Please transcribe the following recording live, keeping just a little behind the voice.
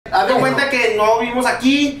Haz de cuenta que no vivimos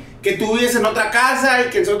aquí, que tú vives en otra casa y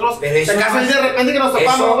que nosotros te casas de repente que nos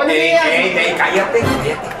topamos. Buenos días. Cállate,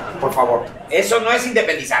 por favor. Eso no es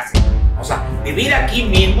independizarse. O sea, vivir aquí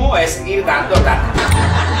mismo es seguir dando lata.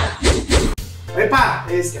 Epa,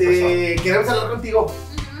 queremos hablar contigo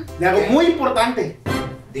de algo muy importante.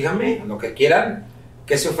 Díganme lo que quieran.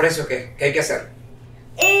 ¿Qué se ofrece o qué hay que hacer?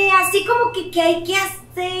 Así como que ¿qué hay que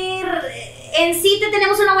hacer? En sí te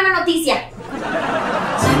tenemos una buena noticia.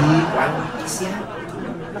 Sí, ¿cuál noticia?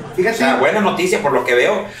 Fíjate. O sea, buena noticia por lo que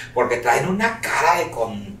veo, porque traen una cara de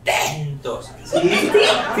contentos. Sí,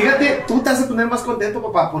 fíjate, tú te vas a poner más contento,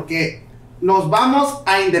 papá, porque nos vamos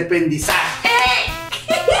a independizar.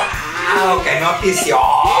 ¡Wow! ¡Qué notición!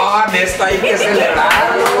 Esto hay que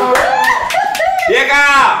celebrarlo.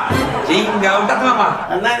 ¡Llega! ¡Chinga! ¿Dónde está tu mamá?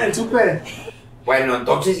 Anda en el súper. Bueno,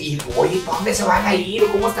 entonces, oye, ¿para dónde se van a ir?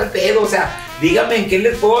 ¿Cómo está el pedo? O sea, díganme en qué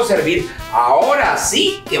les puedo servir. Ahora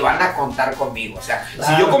sí que van a contar conmigo. O sea,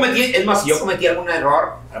 claro. Si yo cometí algún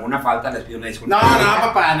error, alguna falta, les pido una disculpa. No,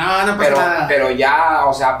 papá, no pasa nada. Pero ya,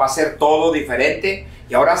 o sea, va a ser todo diferente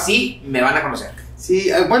y ahora sí me van a conocer.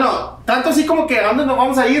 Sí, bueno, tanto así como que ¿a dónde nos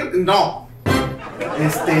vamos a ir? No.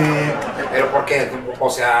 ¿Pero por qué? O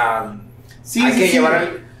sea, sí, hay que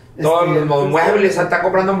llevar todos los muebles, ¿están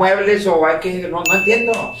comprando muebles o hay que...? No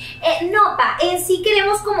entiendo. No, pa, en sí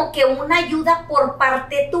queremos como que una ayuda por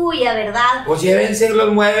parte tuya, ¿verdad? Pues llévense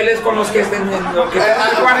los muebles con los que estén en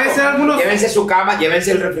algunos... Llévense su cama,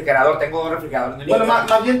 llévense el refrigerador. Tengo dos refrigeradores. Bueno,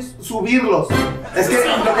 más bien subirlos. Es que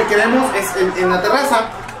lo que queremos es, en la terraza,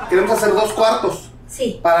 queremos hacer 2 cuartos.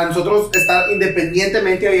 Sí. Para nosotros estar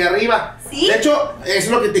independientemente ahí arriba. ¿Sí? De hecho, eso es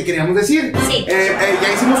lo que te queríamos decir. Sí.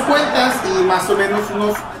 Ya hicimos cuentas y más o menos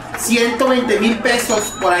unos 120,000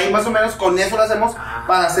 pesos, por ahí más o menos, con eso lo hacemos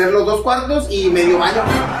para hacer los 2 cuartos y medio baño.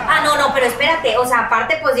 No, pero espérate, o sea,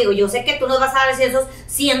 aparte pues digo, yo sé que tú nos vas a dar esos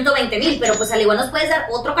 120,000, pero pues al igual nos puedes dar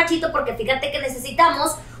otro cachito porque fíjate que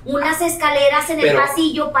necesitamos unas escaleras en el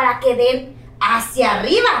pasillo para que den hacia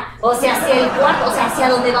arriba, o sea, hacia el cuarto, o sea, hacia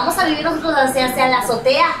donde vamos a vivir nosotros, o sea, hacia la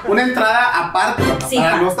azotea. Una entrada aparte, sí,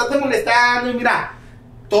 para no estarte molestando y mira,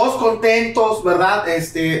 todos contentos, ¿verdad?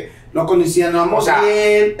 Lo condicionamos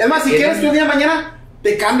bien. Es más, si quieres que un día de mañana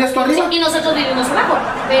te cambias tú arriba. Sí, y nosotros vivimos abajo,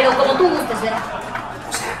 pero como tú gustes, ¿verdad?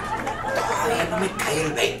 O sea, todavía no me cae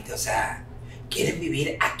el 20, o sea, quieren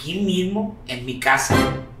vivir aquí mismo, en mi casa,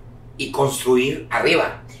 y construir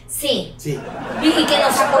arriba. Sí. Y que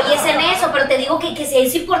nos apoyes en eso, pero te digo que sí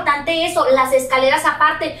es importante eso, las escaleras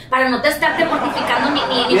aparte, para no te estarte mortificando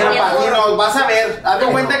ni mira, nos vas a ver, haz de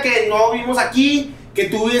cuenta que no vivimos aquí, que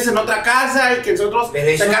tú vives en otra casa y que nosotros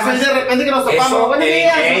te casas de repente que nos topamos. Buenos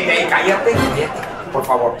días. Cállate, por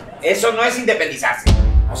favor. Eso no es independizarse.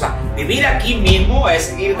 O sea, vivir aquí mismo es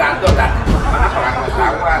seguir dando lata. Van a pagar el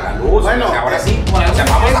agua, la luz. Bueno, o sea, ahora sí. O sea,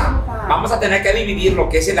 vamos a tener que dividir lo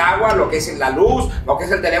que es el agua, lo que es la luz, lo que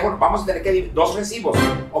es el teléfono. Vamos a tener que dividir 2 recibos.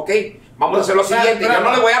 ¿Ok? Vamos a hacer lo siguiente. Yo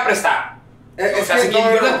no les voy a prestar. O sea, si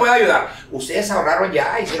yo les puedo ayudar. ¿Ustedes ahorraron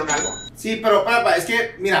ya? ¿Hicieron algo? Sí, pero papá, es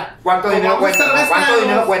que, mira. ¿Cuánto dinero cuentas? ¿Con cuánto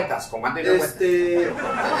dinero cuentas? Es que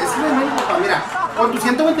papá, mira, con tus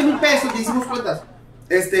 120,000 pesos ya hicimos cuentas.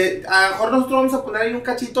 A lo mejor nosotros vamos a poner ahí un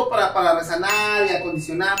cachito para resanar y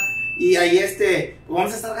acondicionar. Y ahí pues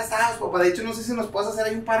vamos a estar gastados, papá. De hecho, no sé si nos puedes hacer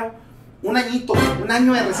ahí un paro. Un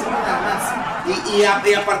año de recibo nada más.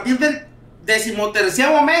 Y a partir del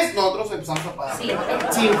 13º mes, nosotros empezamos a pagar. Sí.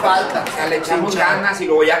 Sin falta. O sea, le echamos ganas y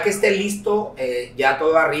luego ya que esté listo, ya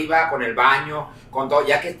todo arriba, con el baño, con todo,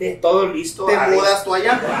 ya que esté todo listo. Te mudas tú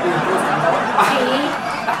allá. Sí.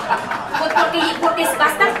 Porque va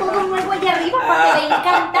a estar todo nuevo allá arriba, porque me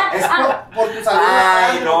encanta. Es por tu salud.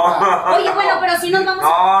 Ay, no. Oye, bueno, pero si nos vamos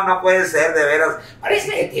No puede ser, de veras.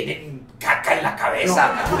 Parece que tienen caca en la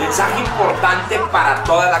cabeza. Un mensaje importante para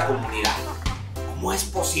toda la comunidad. ¿Cómo es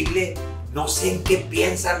posible? No sé en qué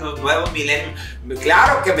piensan los nuevos milenios.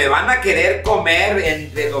 Claro que me van a querer comer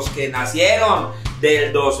entre los que nacieron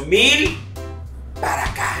del 2000 para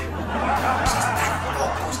acá. O sea, están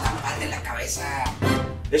locos, están mal de la cabeza.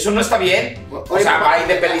 Eso no está bien. O sea, para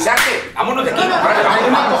independizarse. Vámonos de aquí. Hay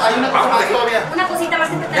una cosa más todavía. Una cosita más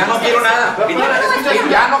que te ya no quiero nada.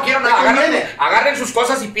 Ya no quiero nada. Agarren sus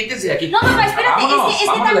cosas y píntense de aquí. No, papá, espérate. Es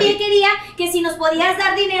que también quería que si nos podías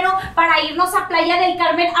dar dinero para irnos a Playa del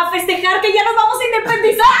Carmen a festejar que ya nos vamos a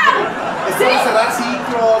independizar. Es para cerrar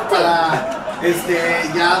ciclos, para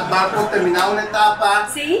ya dar por terminada una etapa.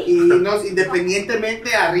 Sí. Y irnos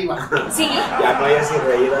independientemente arriba. Sí. Ya no hay así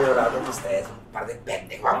reír o llorar con ustedes. Par de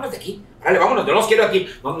pendejos, vámonos de aquí. Órale, vámonos, yo no los quiero aquí.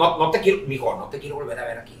 No te quiero, mijo, no te quiero volver a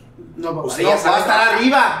ver aquí. No, papá, usted ya va a estar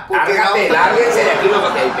arriba. Lárgate, lárguense de aquí,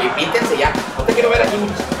 píntense ya. No te quiero ver aquí,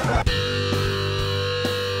 muchachos.